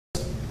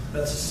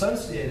that's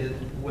associated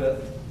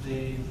with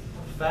the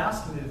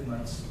fast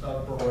movements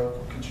of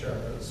Baroque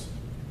concertos.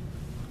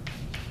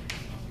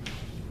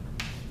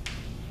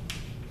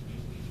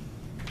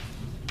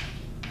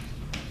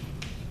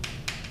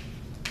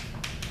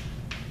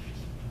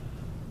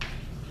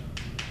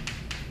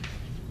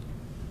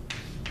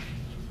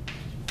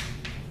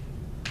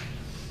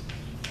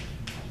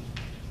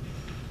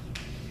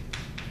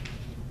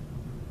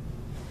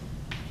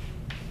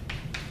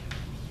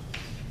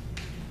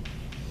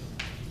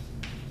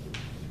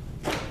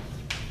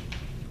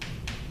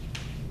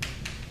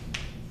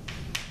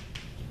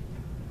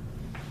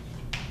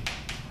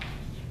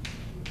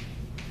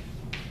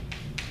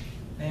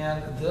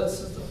 And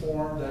this is the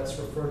form that's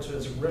referred to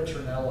as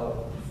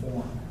ritornello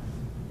form.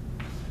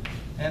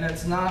 And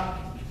it's not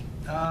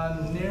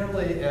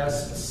nearly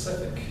as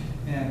specific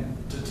and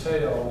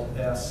detailed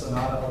as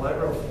sonata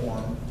allegro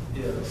form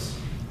is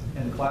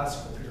in the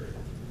classical period.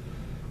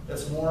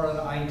 It's more an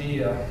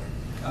idea.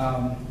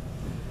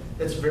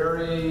 It's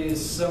very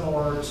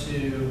similar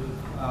to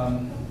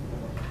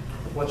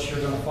what you're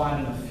going to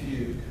find in a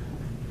fugue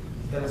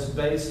that is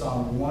based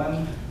on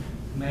one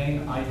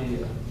main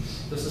idea.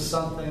 This is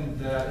something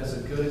that is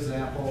a good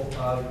example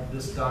of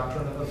this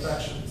doctrine of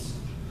affections.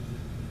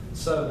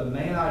 So the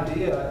main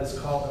idea is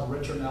called the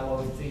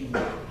ritornello theme.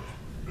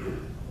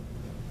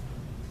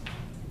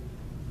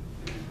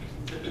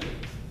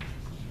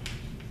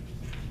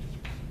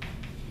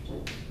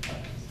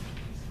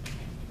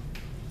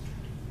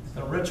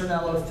 The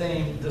ritornello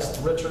theme, this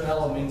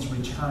ritornello means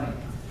returning.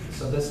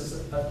 So this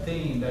is a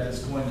theme that is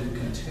going to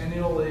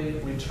continually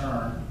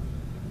return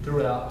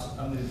throughout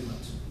a movement.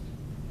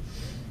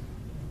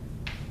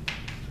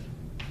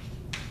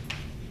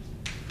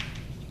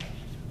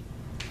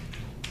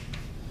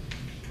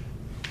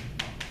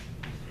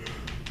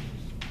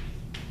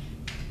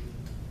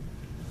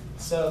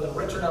 So the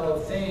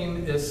ritornello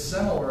theme is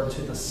similar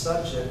to the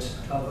subject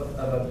of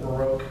a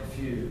Baroque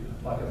fugue,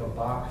 like of a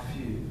Bach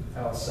fugue.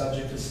 How a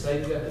subject is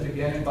stated at the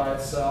beginning by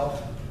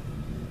itself,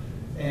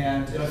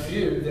 and in a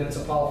fugue, then it's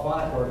a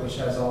polyphonic work which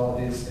has all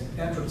of these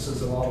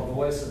entrances of all the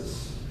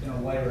voices in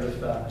a layered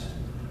effect.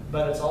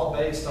 But it's all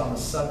based on the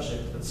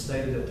subject that's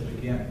stated at the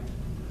beginning.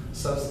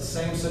 So it's the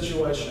same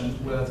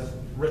situation with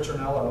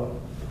ritornello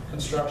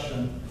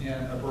construction in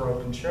a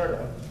Baroque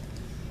concerto.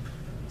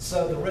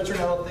 So the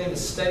ritornello theme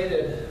is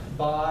stated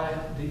by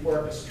the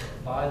orchestra,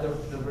 by the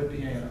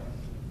ripieno.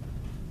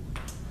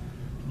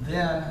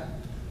 Then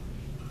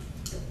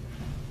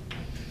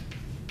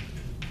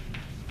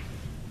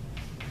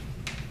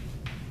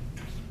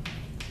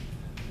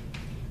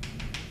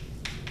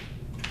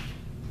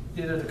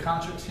either the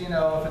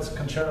concertino, if it's a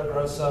concerto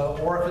grosso,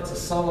 or if it's a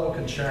solo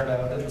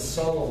concerto, then the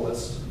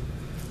soloist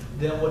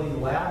then would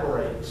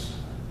elaborate.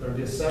 There would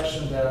be a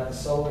section that the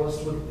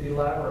soloist would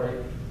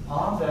elaborate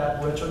on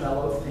that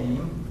ritornello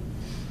theme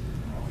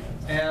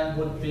and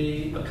would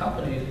be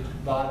accompanied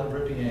by the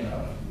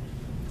ripieno.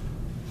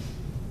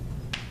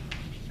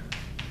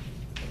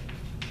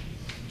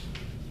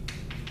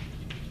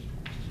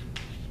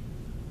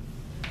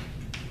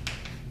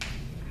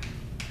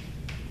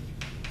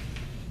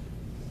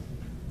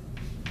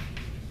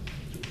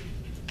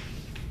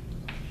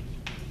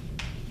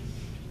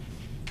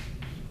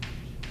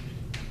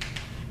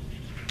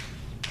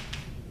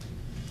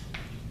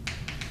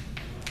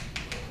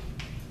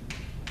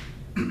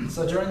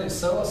 So during these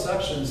solo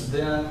sections,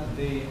 then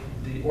the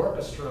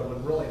orchestra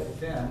would really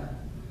thin,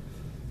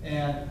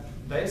 and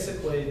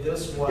basically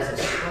this was a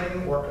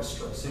string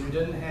orchestra. So you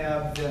didn't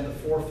have then the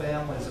four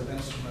families of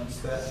instruments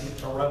that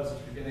arose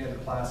at the beginning of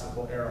the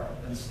classical era.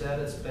 Instead,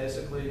 it's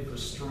basically for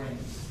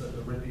strings, the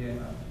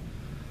ripieno,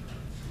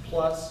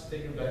 plus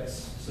figure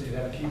bass. So you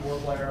have a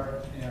keyboard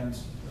player and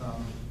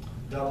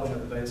doubling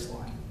of the bass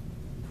line.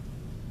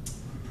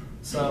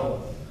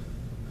 So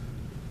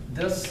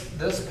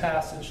this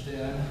passage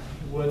then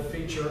would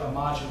feature a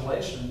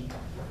modulation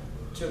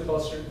to a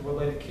closely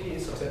related key.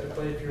 So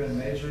typically if you're in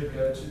major, you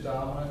go to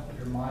dominant. If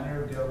you're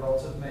minor, you go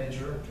relative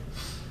major.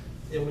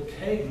 It would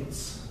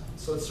cadence,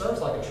 so it serves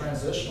like a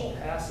transitional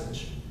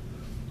passage.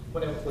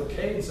 When it would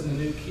cadence in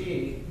the new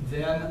key,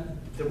 then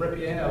the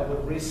ripieno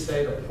would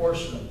restate a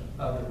portion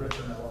of the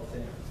ritornello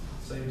theme.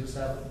 So you just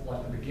have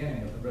like the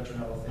beginning of the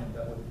ritornello theme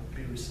that would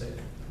be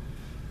restated.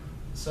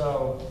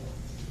 So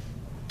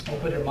we'll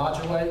put here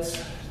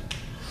modulates,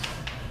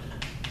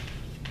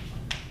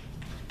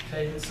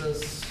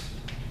 cadences,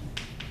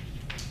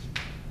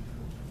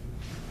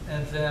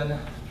 and then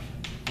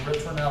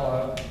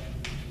ritornello.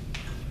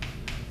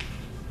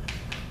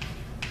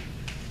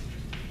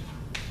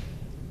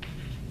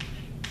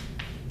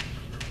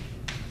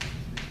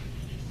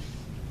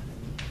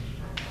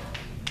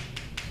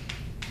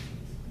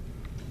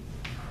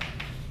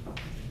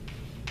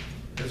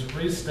 Is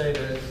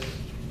restated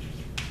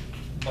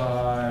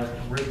by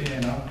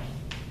ripieno.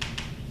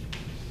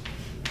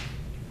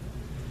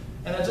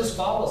 And it just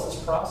follows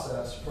this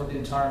process for the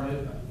entire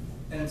movement.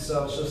 And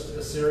so it's just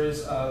a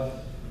series of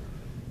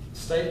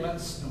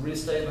statements and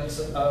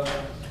restatements of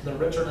the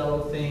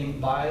ritornello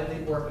theme by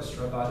the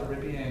orchestra, by the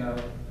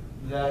ripieno,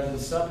 that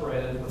is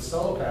separated with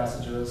solo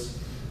passages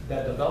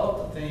that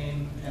develop the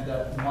theme and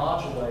that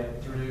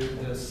modulate through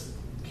this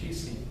key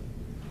scheme.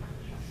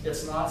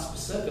 It's not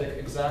specific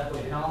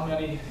exactly how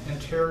many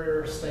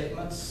interior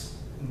statements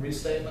and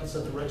restatements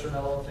of the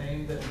ritornello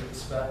theme that you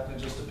expect. It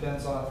just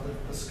depends on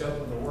the scope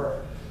of the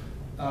work.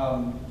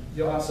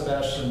 Johann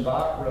Sebastian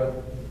Bach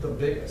wrote the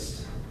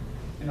biggest.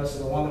 So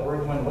the one that we're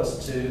going to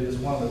listen to is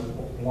one of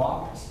the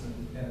longest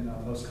and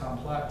most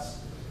complex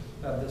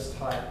of this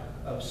type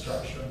of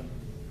structure.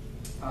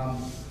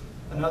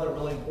 Another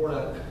really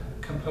important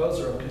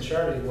composer of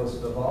concerti was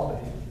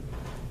Vivaldi.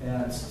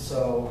 And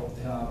so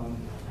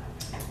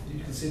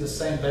you can see the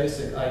same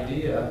basic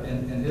idea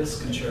in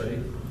his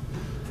concerti.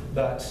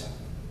 But,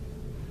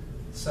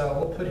 so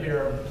we'll put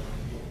here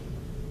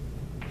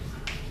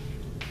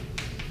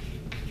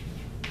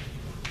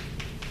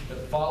it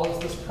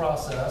follows this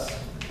process.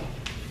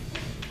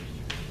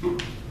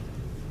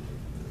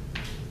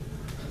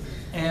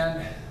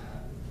 And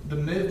the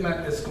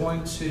movement is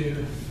going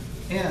to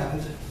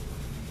end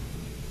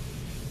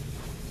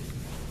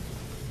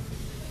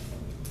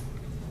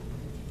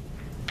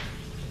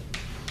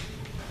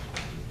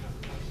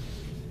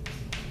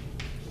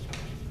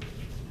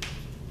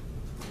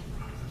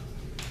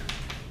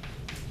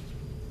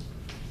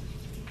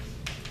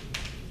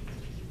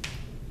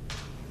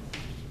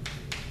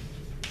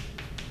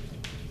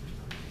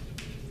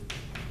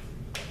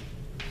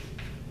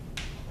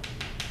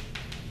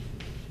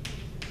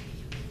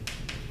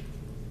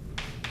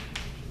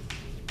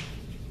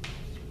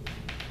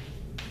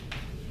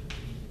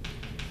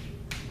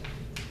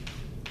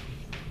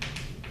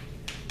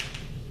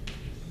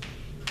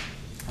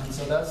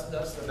so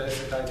that's the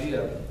basic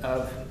idea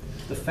of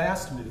the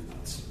fast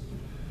movements.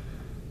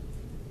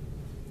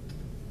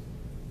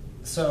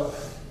 So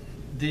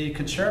the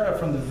concerto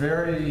from the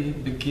very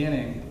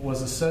beginning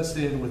was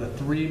associated with a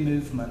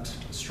three-movement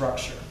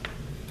structure.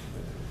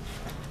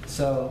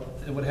 So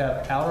it would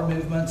have outer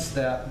movements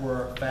that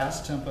were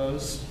fast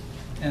tempos,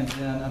 and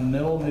then a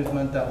middle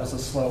movement that was a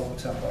slow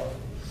tempo.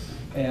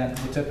 And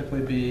would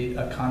typically be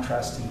a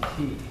contrasting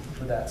key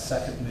for that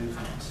second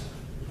movement.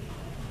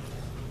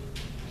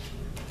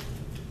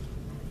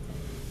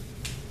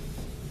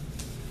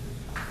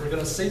 We're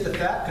going to see that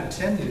that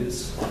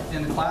continues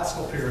in the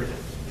classical period,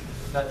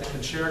 that the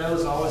concerto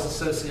is always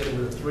associated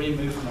with a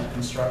three-movement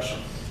construction.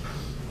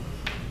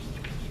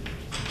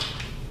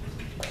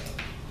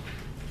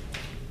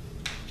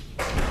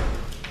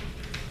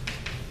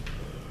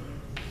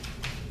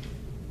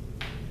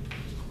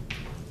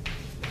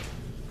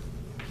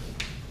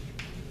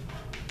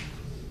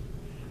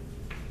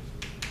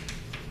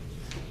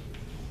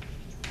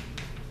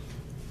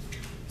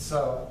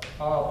 So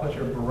I'll put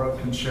your Baroque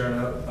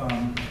concerto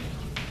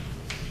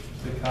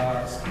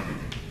because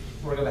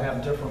we're going to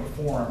have different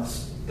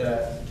forms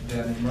that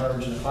then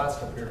emerge in the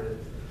classical period.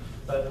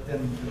 But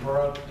in the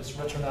Baroque, this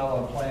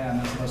ritornello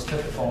plan is most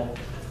typical.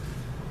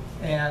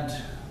 And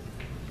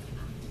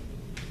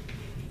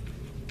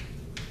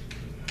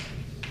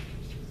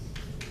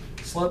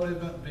slow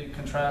movement would be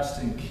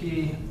contrasting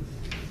key.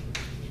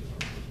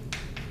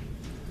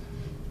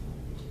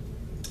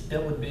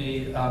 It would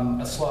be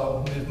a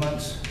slow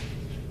movement.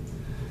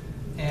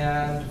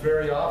 And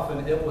very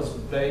often it was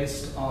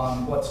based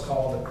on what's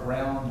called a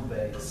ground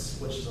bass,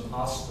 which is an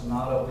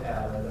ostinato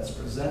pattern that's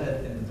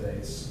presented in the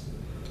bass,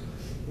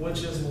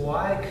 which is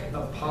like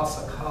a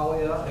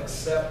passacaglia,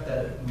 except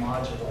that it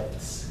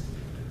modulates.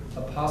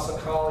 A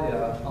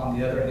passacaglia, on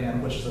the other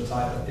hand, which is a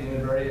type of theme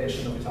and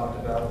variation that we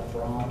talked about with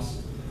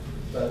Brahms,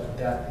 but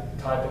that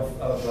type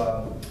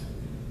of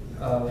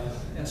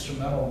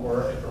instrumental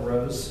work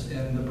arose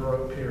in the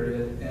Baroque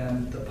period,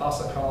 and the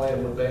passacaglia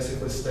would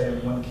basically stay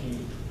in one key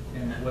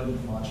and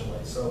wouldn't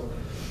modulate. So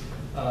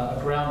a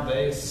ground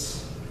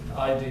bass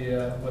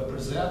idea would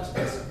present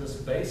this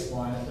bass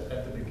line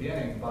at the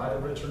beginning by the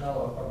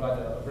ritornello, or by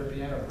the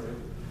ripieno group,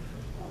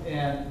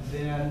 and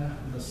then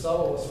the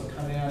soloist would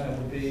come in and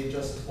would be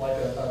just like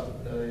a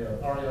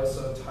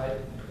arioso type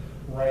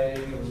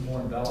writing. It was more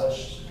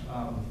embellished,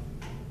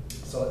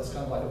 so it's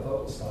kind of like a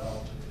vocal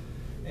style,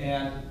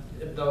 and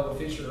though would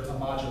feature a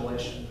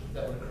modulation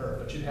that would occur,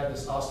 but you'd have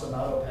this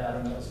ostinato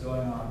pattern that was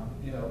going on,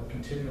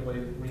 continually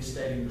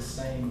restating the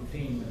same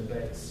theme in the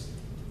bass.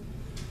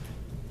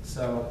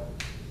 So,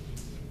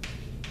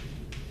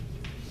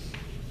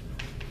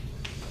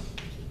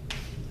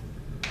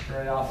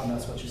 very often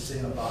that's what you see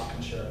in a Bach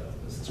concerto,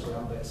 is this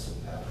ground bass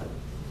pattern.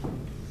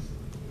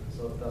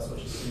 So that's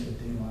what you see in the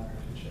D minor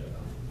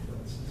concerto, for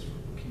instance,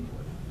 for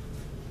keyboard.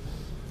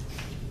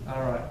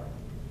 All right.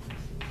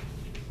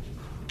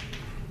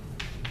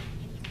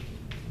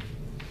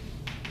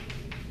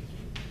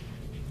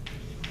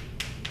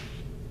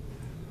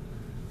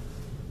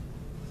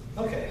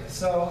 Okay,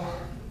 so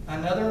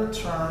another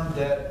term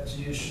that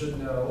you should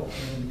know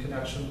in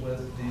connection with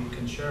the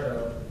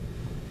concerto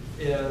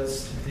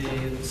is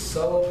the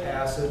solo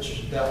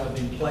passage that would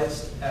be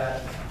placed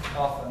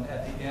often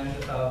at the end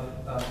of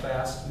a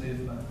fast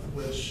movement,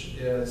 which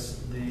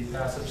is the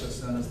passage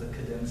that's known as the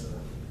cadenza.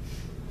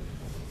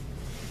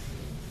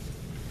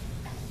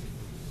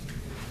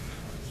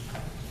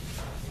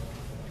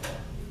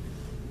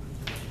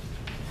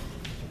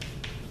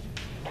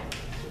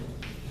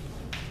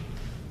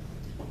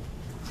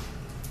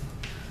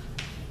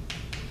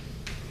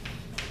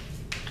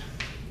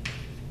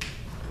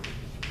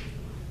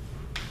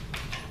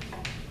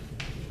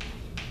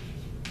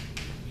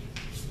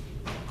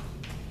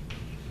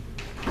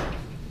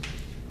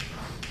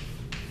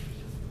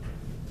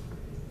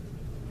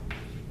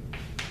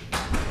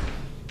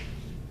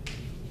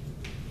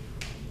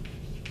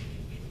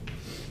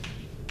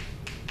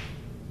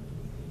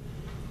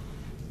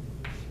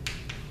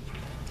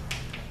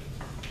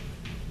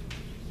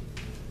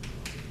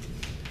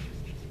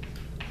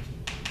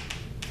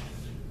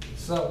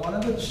 So one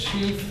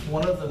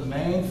of the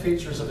main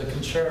features of the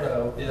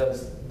concerto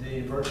is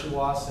the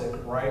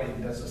virtuosic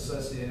writing that's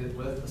associated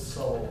with the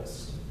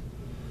soloist.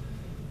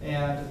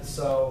 And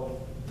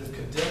so the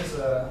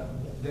cadenza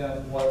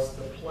then was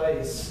the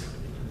place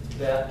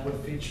that would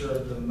feature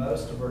the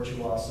most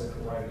virtuosic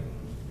writing.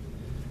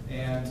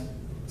 And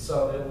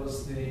so it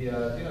was the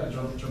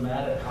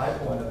dramatic high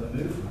point of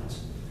the movement.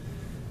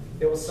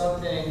 It was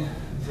something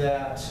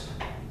that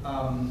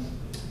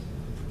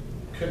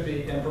could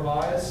be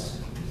improvised.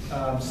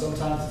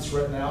 Sometimes it's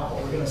written out.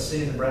 What we're going to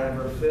see in the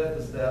Brandenburg Fifth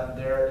is that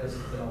there is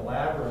an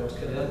elaborate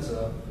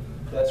cadenza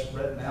that's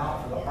written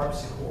out for the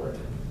harpsichord.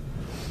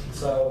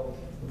 So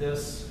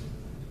this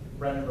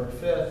Brandenburg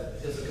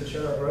Fifth is a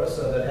concerto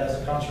grosso that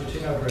has a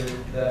concertino group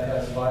that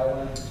has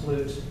violin,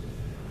 flute,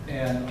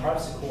 and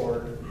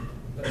harpsichord,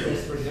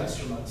 those three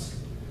instruments,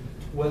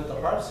 with the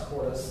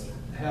harpsichordist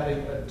having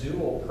a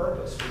dual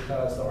purpose,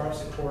 because the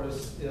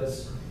harpsichordist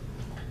is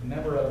a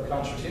member of the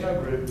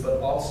concertino group, but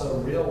also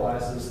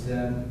realizes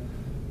then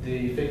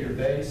the figured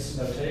bass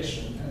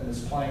notation and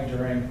is playing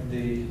during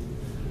the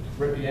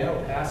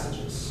ripieno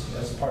passages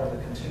as part of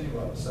the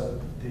continuum.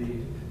 So the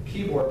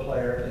keyboard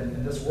player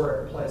in this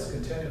work plays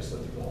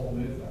continuously through the whole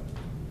movement.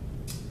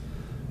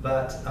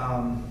 But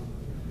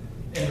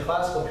in the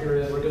classical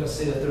period, we're going to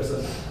see that there's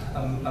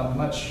a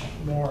much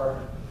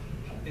more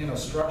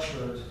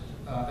structured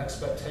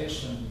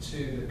expectation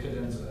to the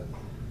cadenza.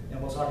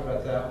 And we'll talk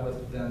about that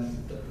with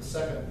then the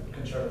second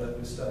concerto that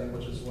we study,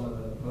 which is one of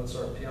the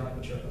Mozart piano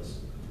concertos.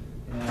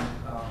 And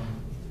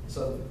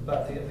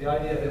but the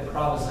idea of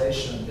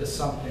improvisation is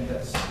something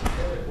that's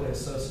typically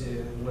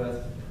associated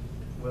with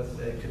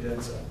a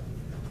cadenza.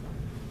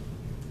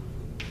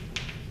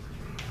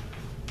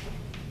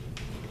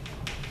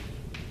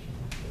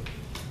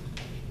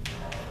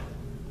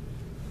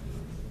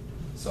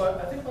 So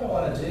I think what I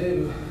want to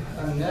do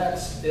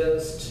next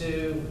is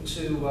to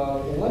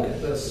look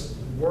at this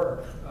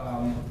work,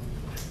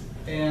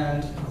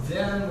 and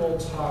then we'll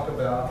talk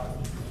about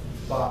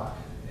Bach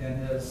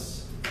and his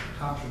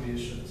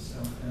contributions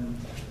and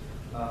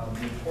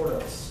the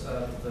importance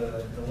of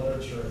the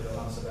literature of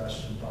Johann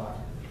Sebastian Bach.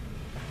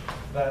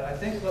 But I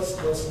think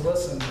let's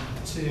listen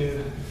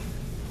to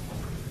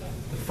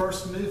the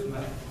first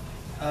movement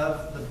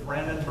of the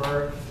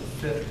Brandenburg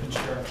Fifth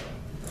Concerto.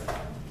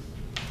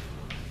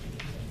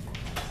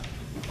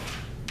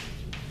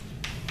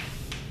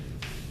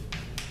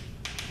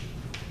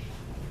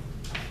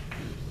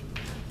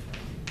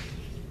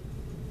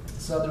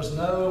 So there's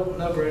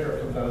no greater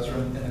composer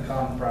in the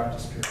common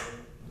practice period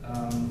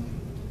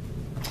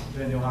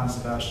than Johann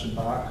Sebastian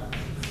Bach.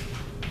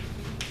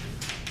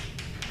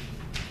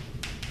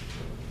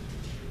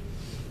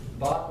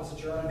 Bach was a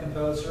German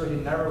composer. He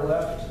never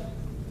left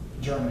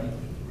Germany,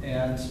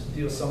 and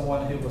he was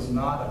someone who was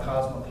not a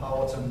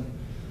cosmopolitan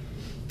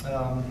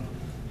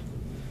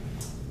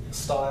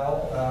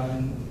style,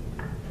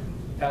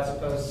 as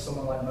opposed to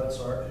someone like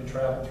Mozart, who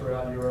traveled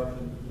throughout Europe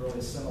and really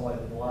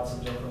assimilated lots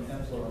of different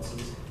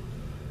influences.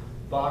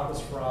 Bach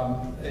was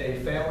from a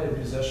family of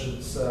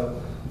musicians,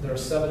 so there are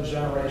 7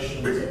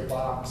 generations of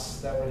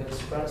Bachs that were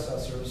his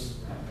predecessors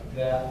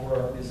that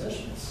were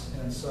musicians.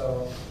 And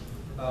so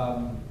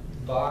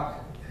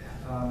Bach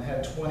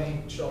had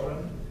 20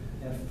 children,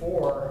 and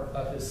 4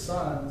 of his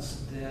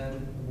sons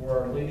then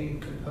were leading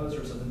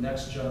composers of the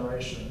next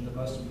generation, the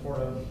most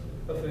important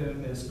of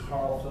whom is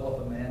Carl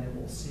Philipp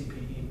Emanuel,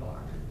 C.P.E. Bach,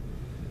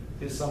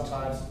 who's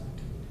sometimes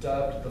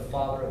dubbed the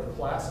father of the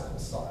classical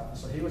style.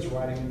 So he was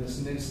writing this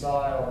new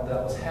style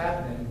that was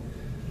happening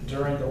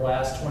during the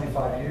last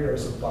 25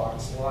 years of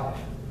Bach's life.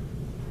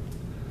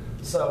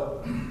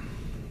 So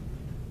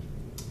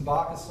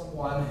Bach is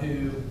someone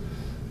who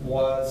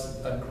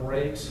was a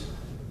great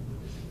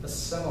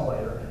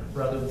assimilator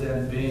rather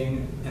than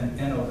being an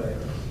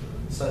innovator.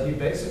 So he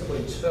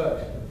basically took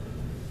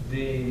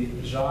the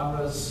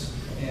genres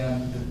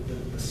and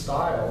the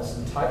styles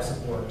and types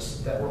of works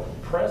that were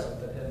present,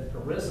 that had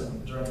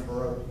arisen during the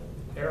Baroque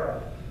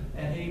era,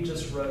 and he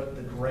just wrote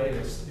the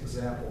greatest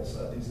examples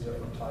of these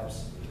different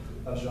types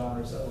of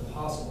genres that were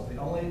possible. The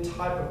only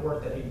type of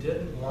work that he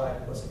didn't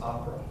write was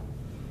opera.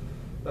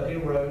 But he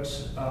wrote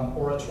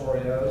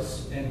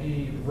oratorios, and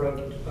he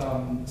wrote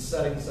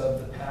settings of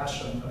the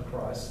Passion of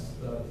Christ,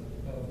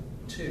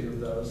 2 of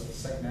those, the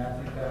St.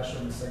 Matthew Passion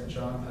and St.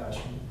 John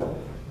Passion,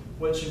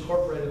 which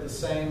incorporated the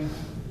same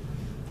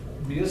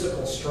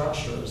musical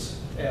structures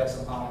as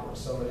an opera.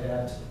 So it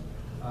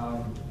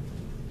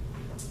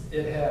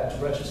had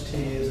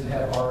recitatives, it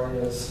had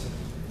arias,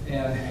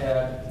 and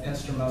had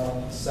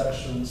instrumental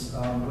sections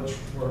which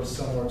were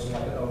similar to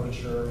like an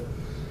overture.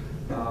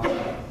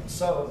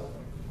 So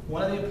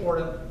one of the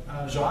important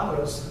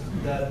genres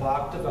that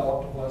Bach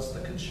developed was the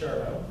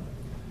concerto.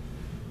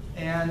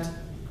 And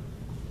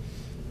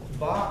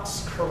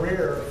Bach's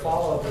career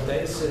followed the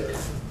basic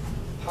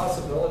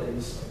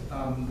possibilities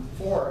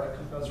for a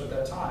composer at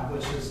that time,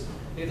 which is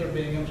either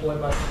being employed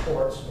by the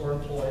courts or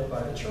employed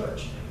by the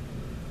church.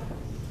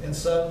 And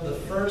so the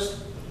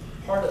first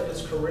part of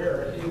his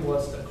career, he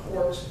was a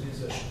court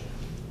musician.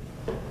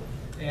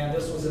 And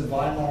this was in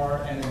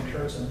Weimar and in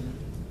Curtin.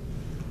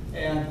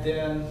 And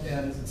then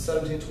in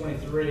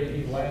 1723,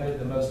 he landed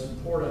the most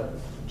important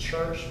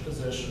church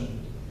position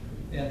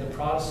in the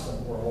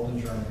Protestant world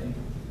in Germany,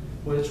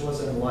 which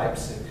was in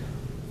Leipzig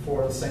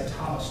for the St.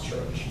 Thomas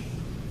Church.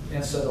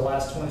 And so the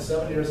last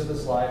 27 years of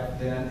his life,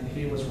 then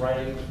he was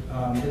writing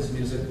his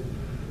music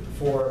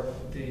for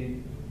the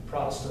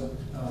Protestant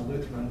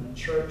Lutheran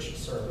church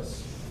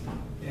service.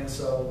 And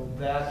so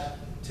that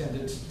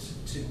tended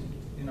to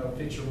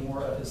feature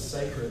more of his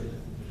sacred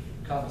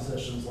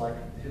compositions, like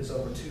his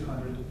over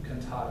 200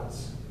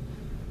 cantatas.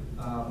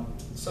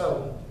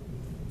 So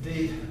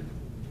the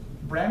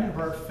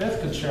Brandenburg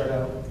Fifth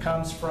Concerto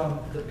comes from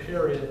the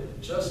period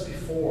just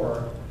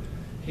before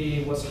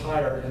he was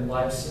hired in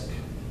Leipzig.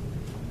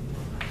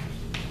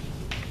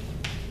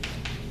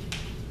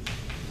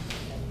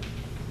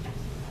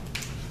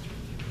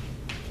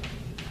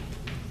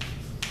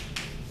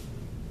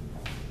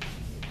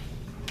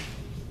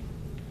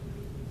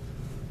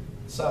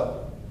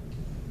 So,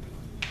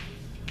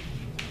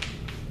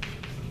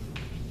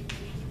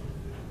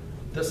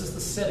 this is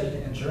the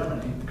city in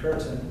Germany,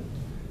 Curtin.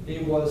 He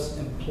was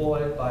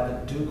employed by the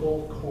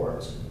ducal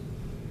court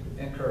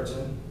in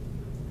Curtin,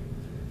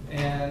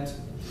 and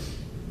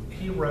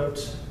he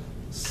wrote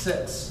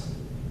 6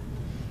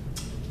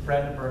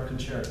 Brandenburg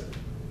concerti.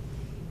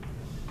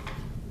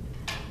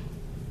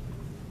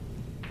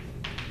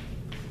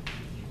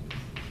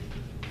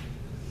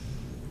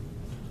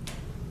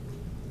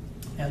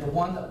 And the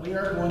one that we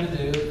are going to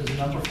do is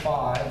number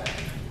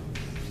 5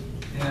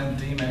 in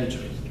D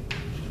major.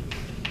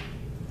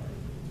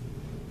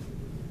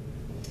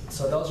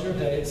 So those are your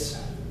dates.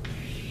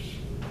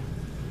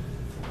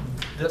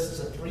 This is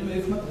a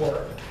 3-movement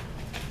work,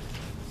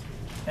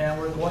 and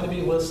we're going to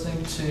be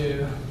listening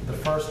to the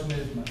first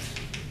movement,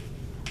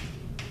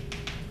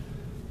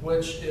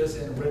 which is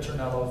in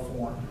ritornello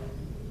form.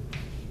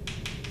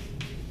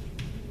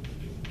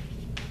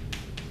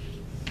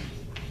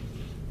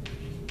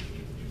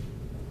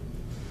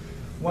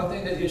 One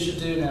thing that you should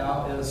do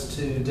now is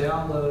to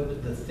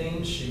download the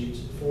theme sheet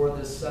for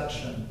this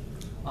section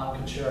on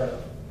concerto.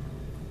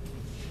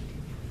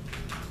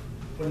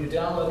 When you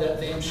download that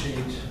theme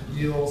sheet,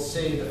 you'll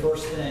see the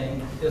first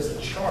thing is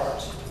a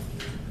chart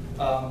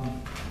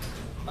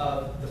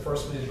of the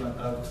first movement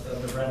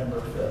of the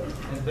Brandenburg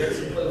Fifth. And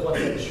basically what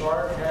the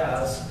chart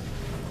has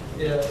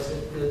is,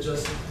 it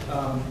just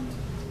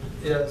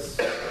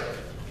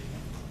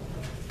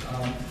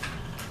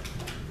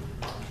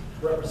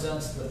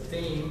represents the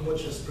theme,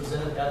 which is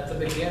presented at the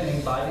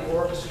beginning by the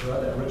orchestra,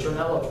 that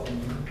ritornello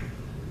theme,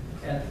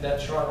 and that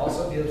chart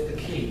also gives the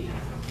key.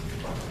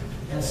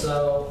 And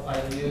so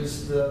I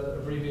use the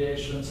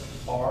abbreviations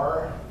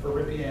R for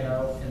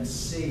ripieno and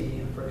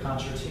C for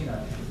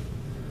concertino.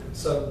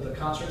 So the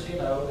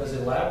concertino is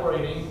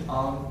elaborating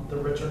on the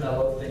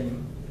ritornello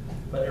theme,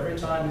 but every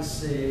time you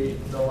see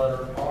the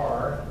letter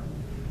R,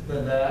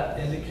 then that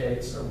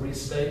indicates a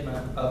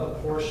restatement of a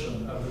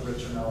portion of the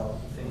ritornello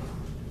theme.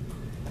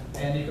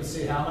 And you can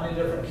see how many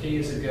different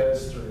keys it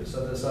goes through.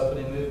 So this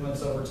opening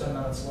movement's over 10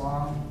 minutes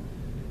long,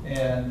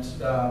 and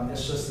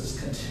it's just this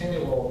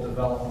continual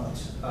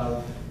development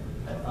of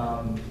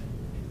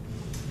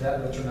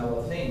that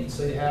ritornello theme.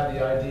 So you have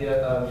the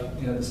idea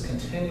of this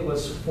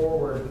continuous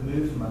forward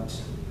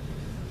movement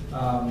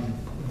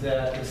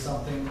that is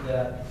something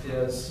that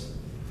is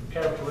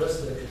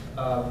characteristic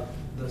of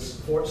this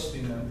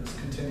Fortspielen, this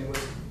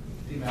continuous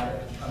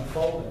thematic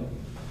unfolding.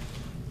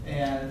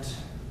 And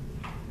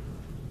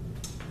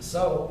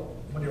so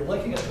when you're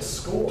looking at the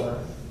score,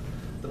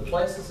 the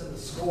places in the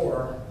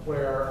score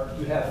where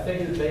you have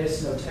figured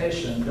bass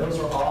notation, those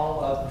are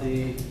all of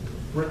the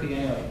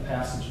ripieno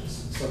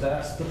passages. So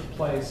that's the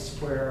place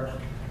where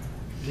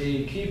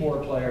the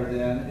keyboard player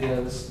then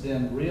is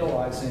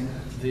realizing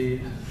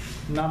the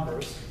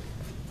numbers.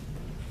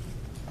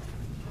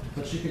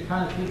 But you can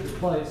kind of keep the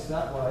place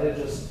that way,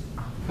 just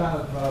kind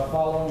of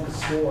following the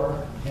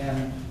score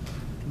and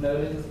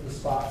noting the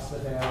spots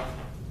that have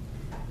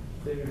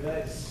figured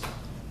bass.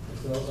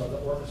 Those are the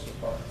orchestra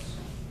parts.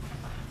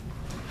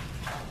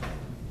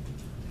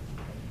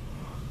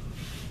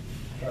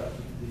 Try to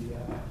keep the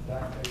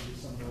back page